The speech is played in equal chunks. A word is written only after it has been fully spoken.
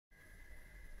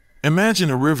Imagine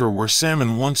a river where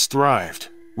salmon once thrived,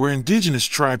 where indigenous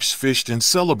tribes fished and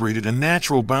celebrated a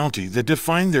natural bounty that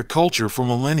defined their culture for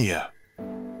millennia.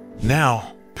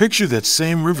 Now, picture that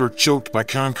same river choked by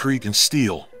concrete and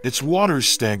steel, its waters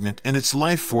stagnant and its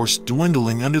life force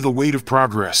dwindling under the weight of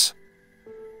progress.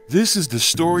 This is the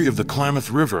story of the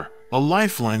Klamath River, a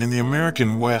lifeline in the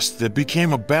American West that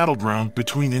became a battleground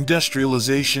between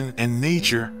industrialization and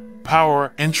nature,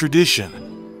 power and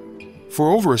tradition. For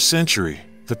over a century,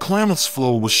 the Klamath's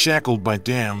flow was shackled by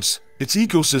dams, its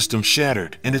ecosystem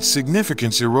shattered, and its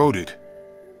significance eroded.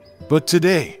 But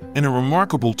today, in a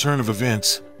remarkable turn of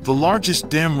events, the largest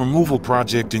dam removal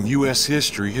project in U.S.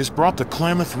 history has brought the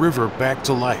Klamath River back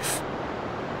to life.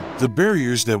 The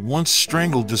barriers that once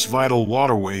strangled this vital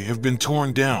waterway have been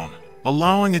torn down,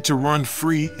 allowing it to run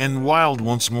free and wild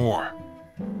once more.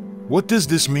 What does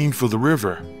this mean for the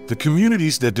river, the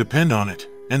communities that depend on it,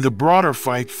 and the broader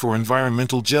fight for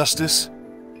environmental justice?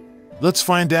 Let's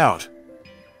find out.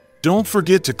 Don't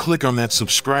forget to click on that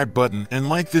subscribe button and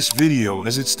like this video,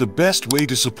 as it's the best way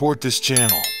to support this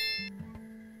channel.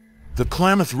 The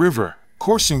Klamath River,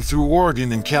 coursing through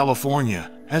Oregon and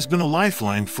California, has been a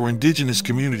lifeline for indigenous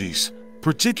communities,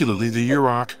 particularly the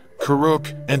Yurok,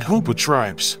 Karuk, and Hupa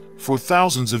tribes, for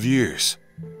thousands of years.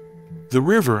 The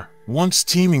river, once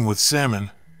teeming with salmon,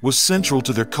 was central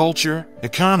to their culture,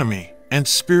 economy, and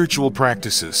spiritual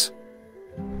practices.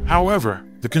 However,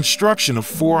 the construction of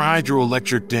 4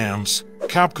 hydroelectric dams,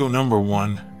 Copco No.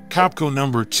 1, Copco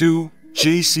No. 2,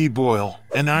 J.C. Boyle,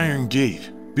 and Iron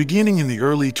Gate, beginning in the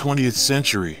early 20th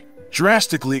century,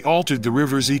 drastically altered the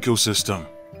river's ecosystem.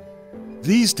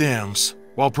 These dams,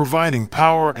 while providing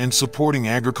power and supporting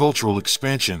agricultural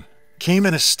expansion, came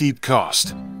at a steep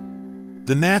cost.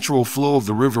 The natural flow of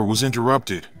the river was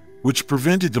interrupted, which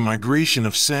prevented the migration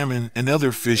of salmon and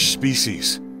other fish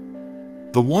species.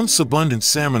 The once abundant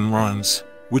salmon runs,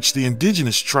 which the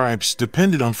indigenous tribes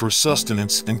depended on for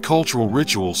sustenance and cultural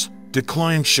rituals,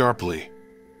 declined sharply.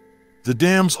 The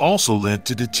dams also led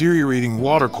to deteriorating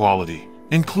water quality,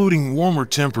 including warmer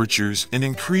temperatures and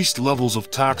increased levels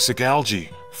of toxic algae,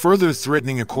 further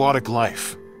threatening aquatic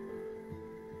life.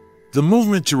 The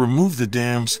movement to remove the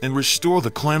dams and restore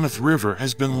the Klamath River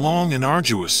has been long and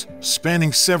arduous,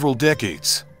 spanning several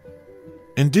decades.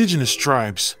 Indigenous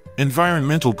tribes,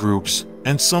 environmental groups,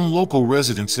 and some local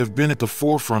residents have been at the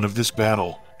forefront of this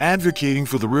battle, advocating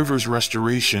for the river's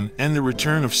restoration and the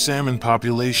return of salmon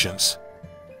populations.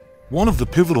 One of the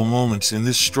pivotal moments in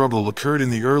this struggle occurred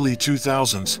in the early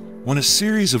 2000s, when a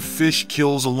series of fish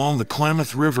kills along the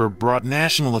Klamath River brought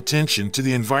national attention to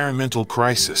the environmental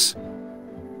crisis.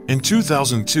 In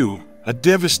 2002, a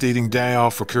devastating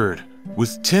die-off occurred,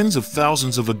 with tens of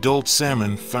thousands of adult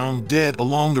salmon found dead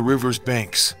along the river's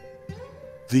banks.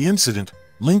 The incident,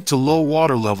 linked to low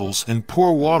water levels and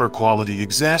poor water quality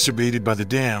exacerbated by the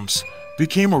dams,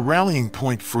 became a rallying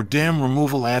point for dam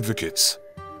removal advocates.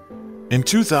 In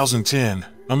 2010,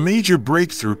 a major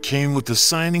breakthrough came with the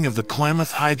signing of the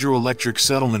Klamath Hydroelectric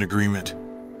Settlement Agreement.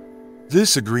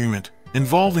 This agreement,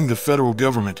 involving the federal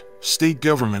government, state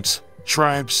governments,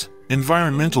 tribes,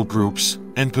 environmental groups,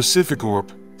 and PacifiCorp,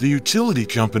 the utility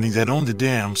company that owned the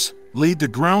dams, laid the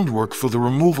groundwork for the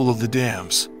removal of the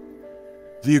dams.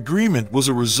 The agreement was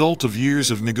a result of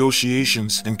years of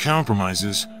negotiations and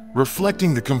compromises,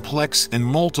 reflecting the complex and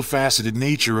multifaceted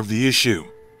nature of the issue.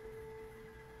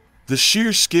 The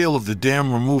sheer scale of the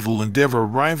dam removal endeavor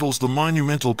rivals the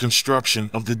monumental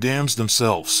construction of the dams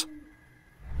themselves.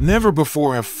 Never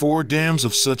before have 4 dams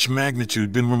of such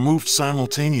magnitude been removed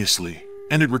simultaneously,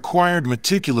 and it required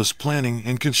meticulous planning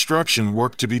and construction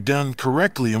work to be done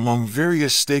correctly among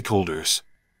various stakeholders.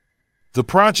 The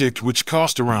project, which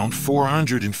cost around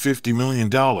 $450 million,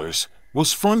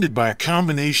 was funded by a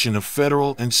combination of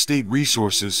federal and state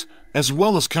resources, as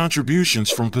well as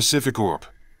contributions from PacifiCorp.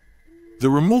 The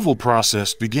removal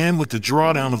process began with the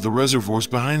drawdown of the reservoirs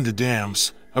behind the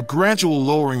dams, a gradual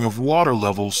lowering of water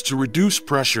levels to reduce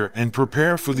pressure and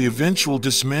prepare for the eventual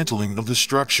dismantling of the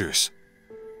structures.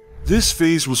 This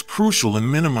phase was crucial in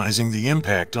minimizing the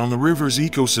impact on the river's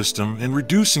ecosystem and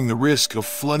reducing the risk of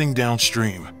flooding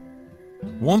downstream.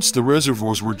 Once the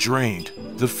reservoirs were drained,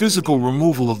 the physical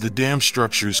removal of the dam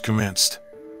structures commenced.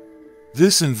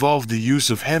 This involved the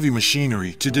use of heavy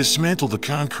machinery to dismantle the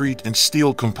concrete and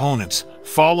steel components,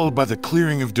 followed by the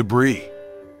clearing of debris.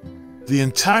 The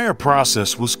entire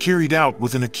process was carried out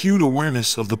with an acute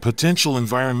awareness of the potential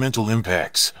environmental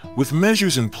impacts, with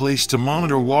measures in place to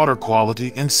monitor water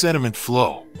quality and sediment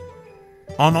flow.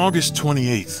 On August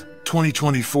 28,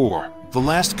 2024, the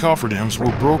last cofferdams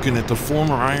were broken at the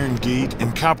former Iron Gate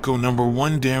and Copco No.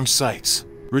 1 dam sites,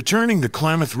 returning the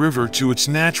Klamath River to its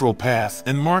natural path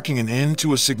and marking an end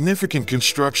to a significant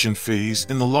construction phase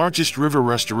in the largest river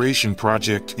restoration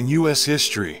project in U.S.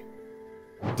 history.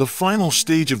 The final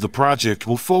stage of the project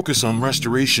will focus on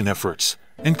restoration efforts,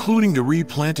 including the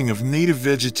replanting of native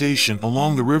vegetation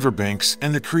along the riverbanks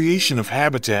and the creation of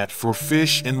habitat for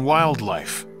fish and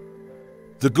wildlife.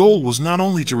 The goal was not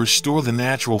only to restore the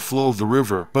natural flow of the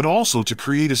river, but also to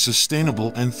create a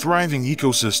sustainable and thriving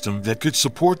ecosystem that could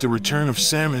support the return of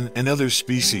salmon and other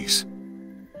species.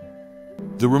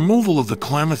 The removal of the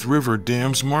Klamath River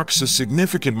dams marks a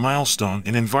significant milestone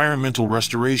in environmental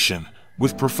restoration,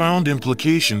 with profound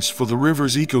implications for the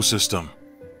river's ecosystem.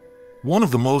 One of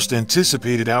the most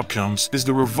anticipated outcomes is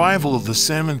the revival of the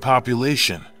salmon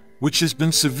population, which has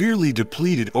been severely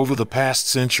depleted over the past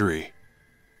century.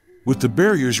 With the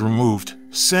barriers removed,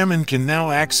 salmon can now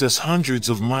access hundreds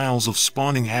of miles of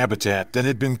spawning habitat that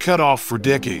had been cut off for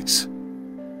decades.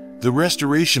 The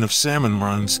restoration of salmon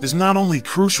runs is not only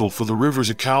crucial for the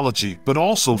river's ecology, but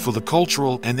also for the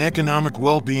cultural and economic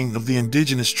well-being of the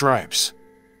indigenous tribes.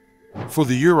 For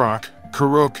the Yurok,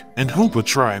 Karuk, and Humpa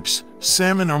tribes,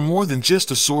 salmon are more than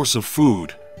just a source of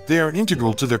food. They are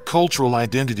integral to their cultural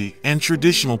identity and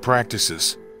traditional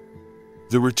practices.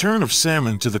 The return of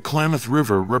salmon to the Klamath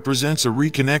River represents a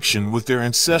reconnection with their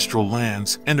ancestral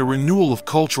lands and a renewal of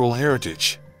cultural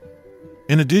heritage.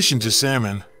 In addition to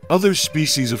salmon, other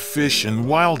species of fish and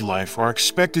wildlife are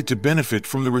expected to benefit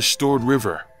from the restored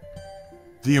river.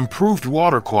 The improved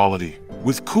water quality,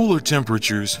 with cooler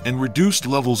temperatures and reduced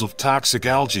levels of toxic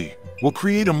algae, will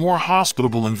create a more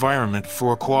hospitable environment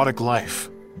for aquatic life.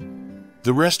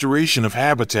 The restoration of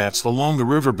habitats along the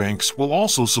riverbanks will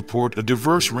also support a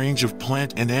diverse range of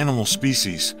plant and animal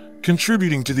species,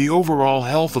 contributing to the overall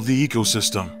health of the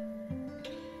ecosystem.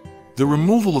 The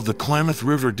removal of the Klamath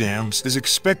River dams is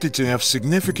expected to have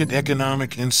significant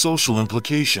economic and social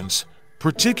implications,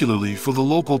 particularly for the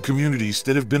local communities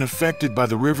that have been affected by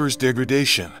the river's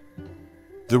degradation.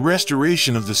 The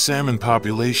restoration of the salmon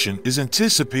population is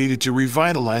anticipated to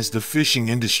revitalize the fishing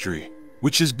industry,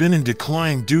 which has been in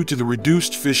decline due to the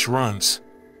reduced fish runs.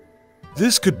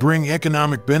 This could bring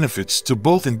economic benefits to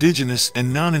both indigenous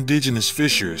and non-indigenous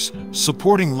fishers,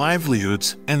 supporting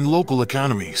livelihoods and local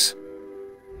economies.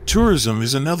 Tourism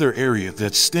is another area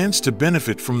that stands to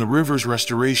benefit from the river's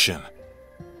restoration.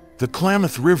 The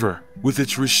Klamath River, with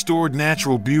its restored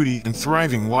natural beauty and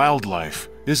thriving wildlife,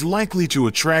 is likely to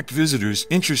attract visitors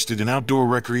interested in outdoor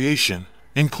recreation,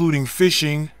 including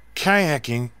fishing,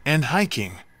 kayaking, and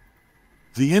hiking.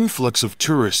 The influx of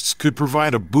tourists could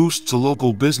provide a boost to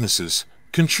local businesses,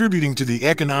 contributing to the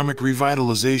economic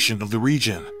revitalization of the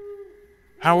region.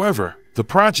 However, the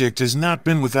project has not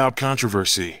been without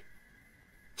controversy.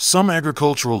 Some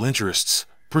agricultural interests,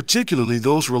 particularly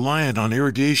those reliant on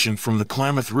irrigation from the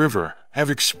Klamath River, have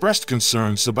expressed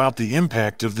concerns about the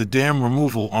impact of the dam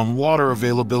removal on water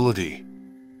availability.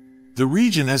 The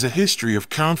region has a history of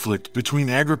conflict between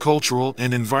agricultural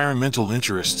and environmental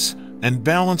interests, and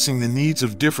balancing the needs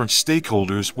of different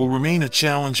stakeholders will remain a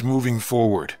challenge moving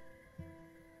forward.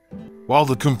 While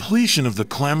the completion of the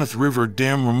Klamath River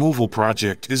dam removal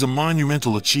project is a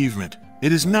monumental achievement,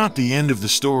 it is not the end of the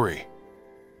story.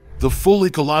 The full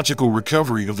ecological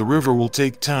recovery of the river will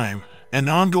take time, and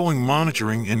ongoing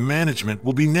monitoring and management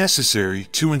will be necessary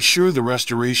to ensure the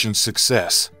restoration's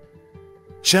success.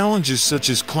 Challenges such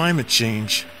as climate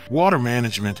change, water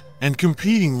management, and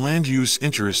competing land use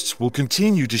interests will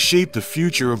continue to shape the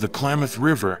future of the Klamath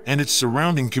River and its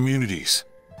surrounding communities.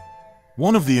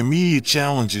 One of the immediate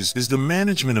challenges is the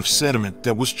management of sediment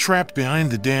that was trapped behind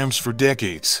the dams for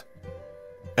decades.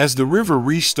 As the river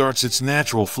restarts its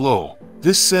natural flow,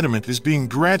 this sediment is being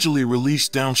gradually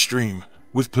released downstream,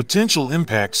 with potential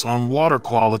impacts on water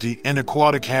quality and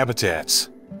aquatic habitats.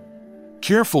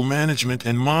 Careful management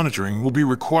and monitoring will be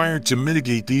required to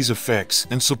mitigate these effects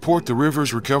and support the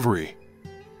river's recovery.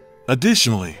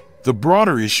 Additionally, the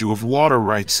broader issue of water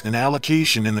rights and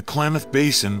allocation in the Klamath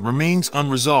Basin remains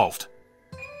unresolved.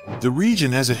 The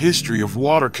region has a history of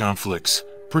water conflicts,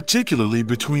 particularly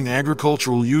between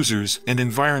agricultural users and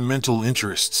environmental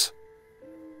interests.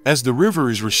 As the river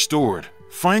is restored,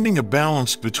 finding a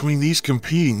balance between these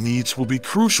competing needs will be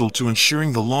crucial to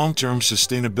ensuring the long-term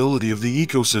sustainability of the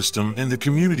ecosystem and the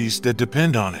communities that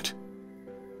depend on it.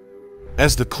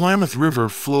 As the Klamath River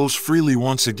flows freely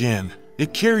once again,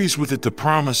 it carries with it the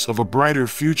promise of a brighter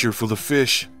future for the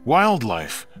fish,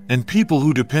 wildlife, and people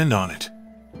who depend on it.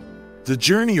 The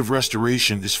journey of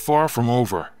restoration is far from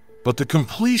over, but the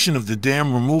completion of the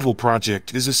dam removal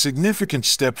project is a significant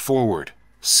step forward,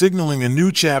 signaling a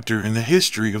new chapter in the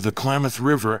history of the Klamath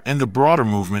River and the broader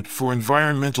movement for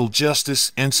environmental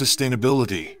justice and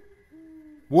sustainability.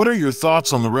 What are your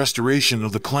thoughts on the restoration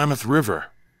of the Klamath River?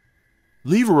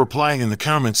 Leave a reply in the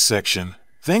comments section.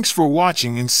 Thanks for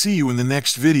watching and see you in the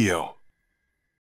next video.